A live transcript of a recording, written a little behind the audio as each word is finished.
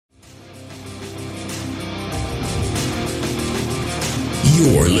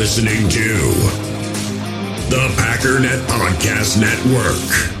You're listening to the Packernet Podcast Network.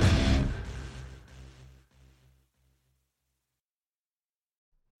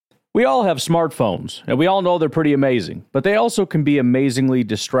 We all have smartphones, and we all know they're pretty amazing, but they also can be amazingly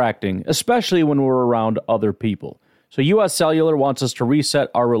distracting, especially when we're around other people. So US Cellular wants us to reset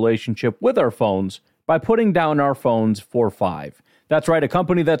our relationship with our phones by putting down our phones for $5. That's right, a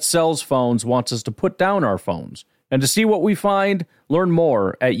company that sells phones wants us to put down our phones. And to see what we find, learn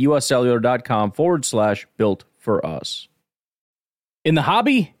more at uscellular.com/built for us. In the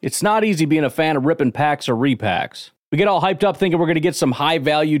hobby, it's not easy being a fan of ripping packs or repacks. We get all hyped up thinking we're going to get some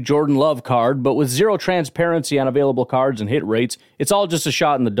high-value Jordan Love card, but with zero transparency on available cards and hit rates, it's all just a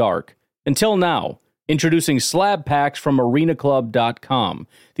shot in the dark. Until now, introducing slab packs from arenaclub.com,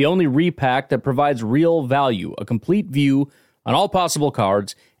 the only repack that provides real value, a complete view on all possible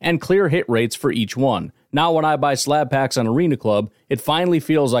cards, and clear hit rates for each one. Now when I buy slab packs on Arena Club, it finally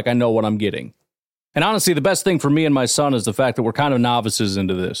feels like I know what I'm getting. And honestly, the best thing for me and my son is the fact that we're kind of novices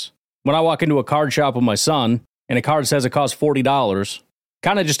into this. When I walk into a card shop with my son, and a card says it costs $40,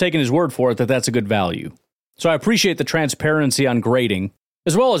 kind of just taking his word for it that that's a good value. So I appreciate the transparency on grading,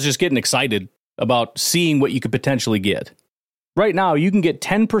 as well as just getting excited about seeing what you could potentially get. Right now, you can get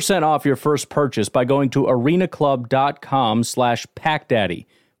 10% off your first purchase by going to arenaclub.com/packdaddy.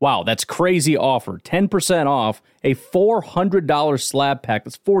 Wow, that's crazy offer. 10% off a $400 slab pack.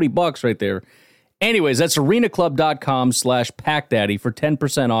 That's $40 right there. Anyways, that's arenaclub.com/packdaddy for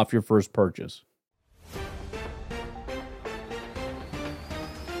 10% off your first purchase.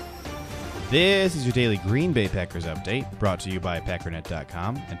 This is your daily Green Bay Packers update, brought to you by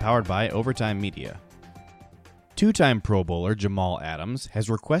Packernet.com and powered by Overtime Media. Two-time Pro Bowler Jamal Adams has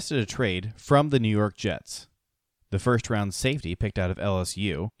requested a trade from the New York Jets. The first-round safety picked out of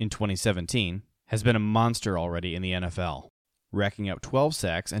LSU in 2017 has been a monster already in the NFL, racking up 12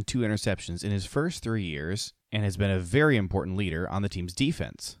 sacks and 2 interceptions in his first 3 years, and has been a very important leader on the team's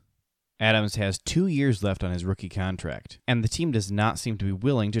defense. Adams has 2 years left on his rookie contract, and the team does not seem to be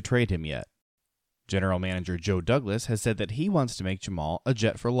willing to trade him yet. General Manager Joe Douglas has said that he wants to make Jamal a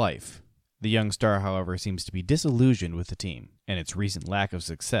Jet for life. The young star, however, seems to be disillusioned with the team and its recent lack of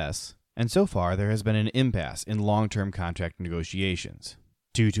success, and so far there has been an impasse in long-term contract negotiations.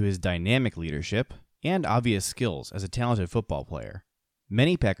 Due to his dynamic leadership and obvious skills as a talented football player,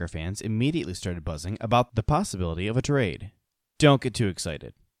 many Packer fans immediately started buzzing about the possibility of a trade. Don't get too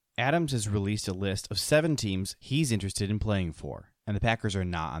excited. Adams has released a list of 7 teams he's interested in playing for, and the Packers are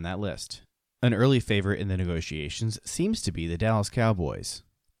not on that list. An early favorite in the negotiations seems to be the Dallas Cowboys.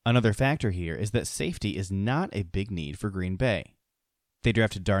 Another factor here is that safety is not a big need for Green Bay. They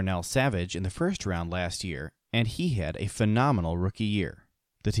drafted Darnell Savage in the first round last year, and he had a phenomenal rookie year.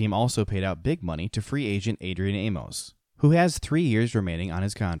 The team also paid out big money to free agent Adrian Amos, who has 3 years remaining on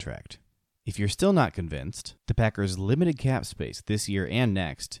his contract. If you're still not convinced, the Packers' limited cap space this year and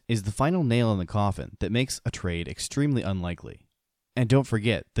next is the final nail in the coffin that makes a trade extremely unlikely. And don't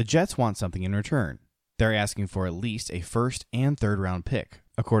forget, the Jets want something in return. They're asking for at least a first and third round pick,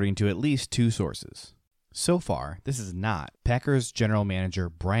 according to at least 2 sources. So far, this is not Packers general manager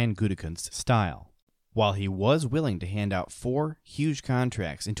Brian Gutekunst's style. While he was willing to hand out 4 huge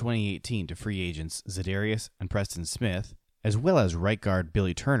contracts in 2018 to free agents Za'Darius and Preston Smith, as well as right guard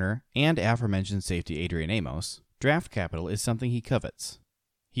Billy Turner and aforementioned safety Adrian Amos, draft capital is something he covets.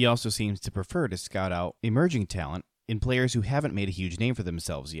 He also seems to prefer to scout out emerging talent in players who haven't made a huge name for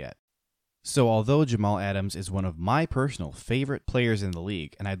themselves yet. So although Jamal Adams is one of my personal favorite players in the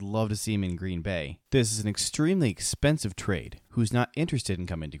league, and I'd love to see him in Green Bay, this is an extremely expensive trade who's not interested in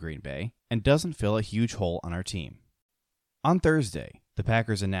coming to Green Bay and doesn't fill a huge hole on our team. On Thursday, the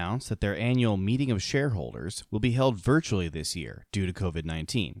Packers announced that their annual meeting of shareholders will be held virtually this year due to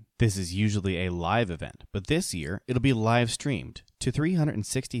COVID-19. This is usually a live event, but this year it'll be live streamed to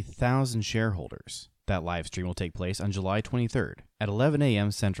 360,000 shareholders. That live stream will take place on July 23rd at 11 a.m.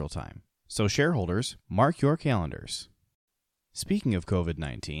 Central Time. So shareholders, mark your calendars. Speaking of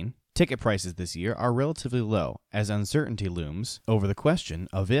COVID-19, ticket prices this year are relatively low as uncertainty looms over the question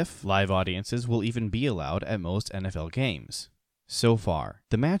of if live audiences will even be allowed at most NFL games. So far,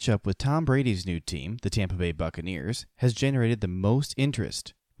 the matchup with Tom Brady's new team, the Tampa Bay Buccaneers, has generated the most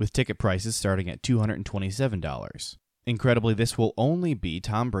interest, with ticket prices starting at $227. Incredibly, this will only be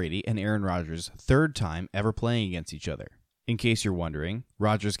Tom Brady and Aaron Rodgers' 3rd time ever playing against each other. In case you're wondering,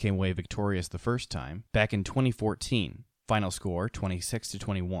 Rodgers came away victorious the first time, back in 2014, final score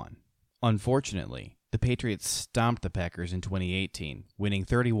 26-21. Unfortunately, the Patriots stomped the Packers in 2018, winning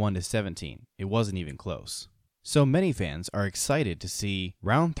 31-17. It wasn't even close. So many fans are excited to see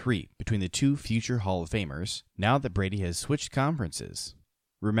round 3 between the 2 future Hall of Famers now that Brady has switched conferences.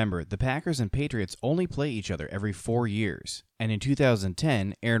 Remember, the Packers and Patriots only play each other every 4 years, and in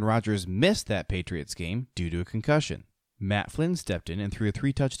 2010, Aaron Rodgers missed that Patriots game due to a concussion. Matt Flynn stepped in and threw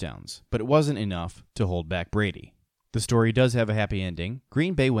 3 touchdowns, but it wasn't enough to hold back Brady. The story does have a happy ending.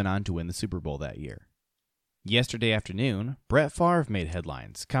 Green Bay went on to win the Super Bowl that year. Yesterday afternoon, Brett Favre made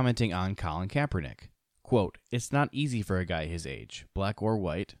headlines, commenting on Colin Kaepernick. Quote, "It's not easy for a guy his age, black or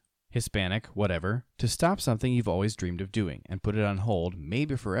white, Hispanic, whatever, to stop something you've always dreamed of doing and put it on hold,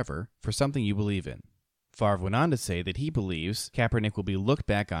 maybe forever, for something you believe in." Favre went on to say that he believes Kaepernick will be looked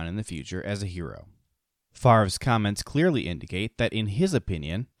back on in the future as a hero. Favre's comments clearly indicate that, in his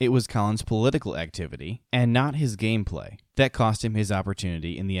opinion, it was Colin's political activity and not his gameplay that cost him his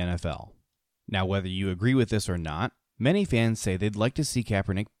opportunity in the NFL. Now, whether you agree with this or not, many fans say they'd like to see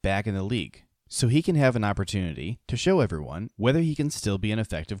Kaepernick back in the league, so he can have an opportunity to show everyone whether he can still be an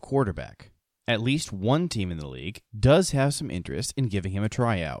effective quarterback. At least one team in the league does have some interest in giving him a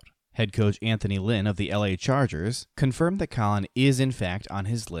tryout. Head coach Anthony Lynn of the LA Chargers confirmed that Colin is in fact on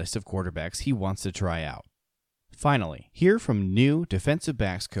his list of quarterbacks he wants to try out. Finally, hear from new defensive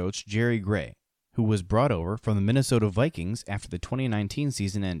backs coach Jerry Gray, who was brought over from the Minnesota Vikings after the 2019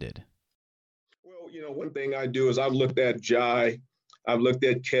 season ended. Well, one thing I do is I've looked at Jai, I've looked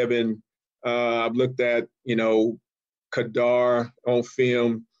at Kevin, I've looked at, Kadar on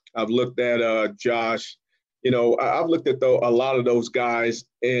film, I've looked at Josh. I've looked at a lot of those guys,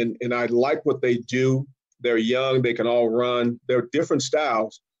 and I like what they do. They're young. They can all run. They're different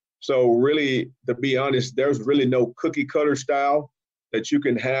styles. So really, to be honest, there's really no cookie cutter style that you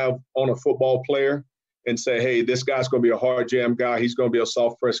can have on a football player and say, hey, this guy's going to be a hard jam guy. He's going to be a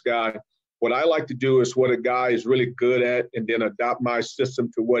soft press guy. What I like to do is what a guy is really good at and then adopt my system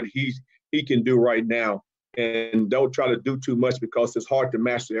to what he can do right now. And don't try to do too much because it's hard to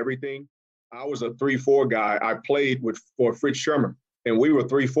master everything. I was a 3-4 guy. I played for Fritz Shermer, and we were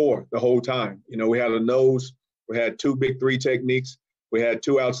 3-4 the whole time. We had a nose. We had 2 big 3 techniques. We had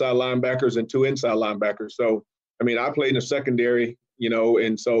 2 outside linebackers and 2 inside linebackers. So, I played in the secondary,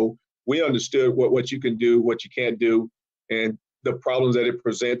 and so we understood what you can do, what you can't do, and the problems that it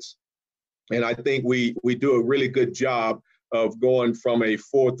presents. And I think we do a really good job of going from a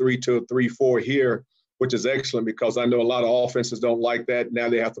 4-3 to a 3-4 here, which is excellent because I know a lot of offenses don't like that. Now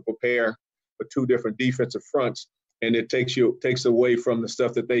they have to prepare for 2 different defensive fronts, and it takes away from the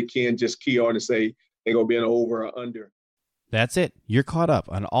stuff that they can just key on and say they're going to be an over or under. That's it. You're caught up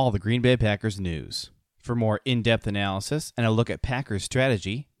on all the Green Bay Packers news. For more in-depth analysis and a look at Packers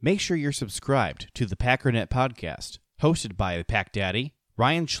strategy, make sure you're subscribed to the Packernet podcast, hosted by the Pack Daddy,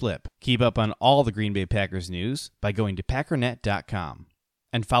 Ryan Schlip. Keep up on all the Green Bay Packers news by going to Packernet.com.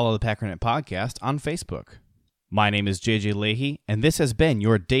 And follow the Packernet podcast on Facebook. My name is JJ Leahy, and this has been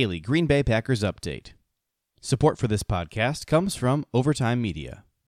your daily Green Bay Packers update. Support for this podcast comes from Overtime Media.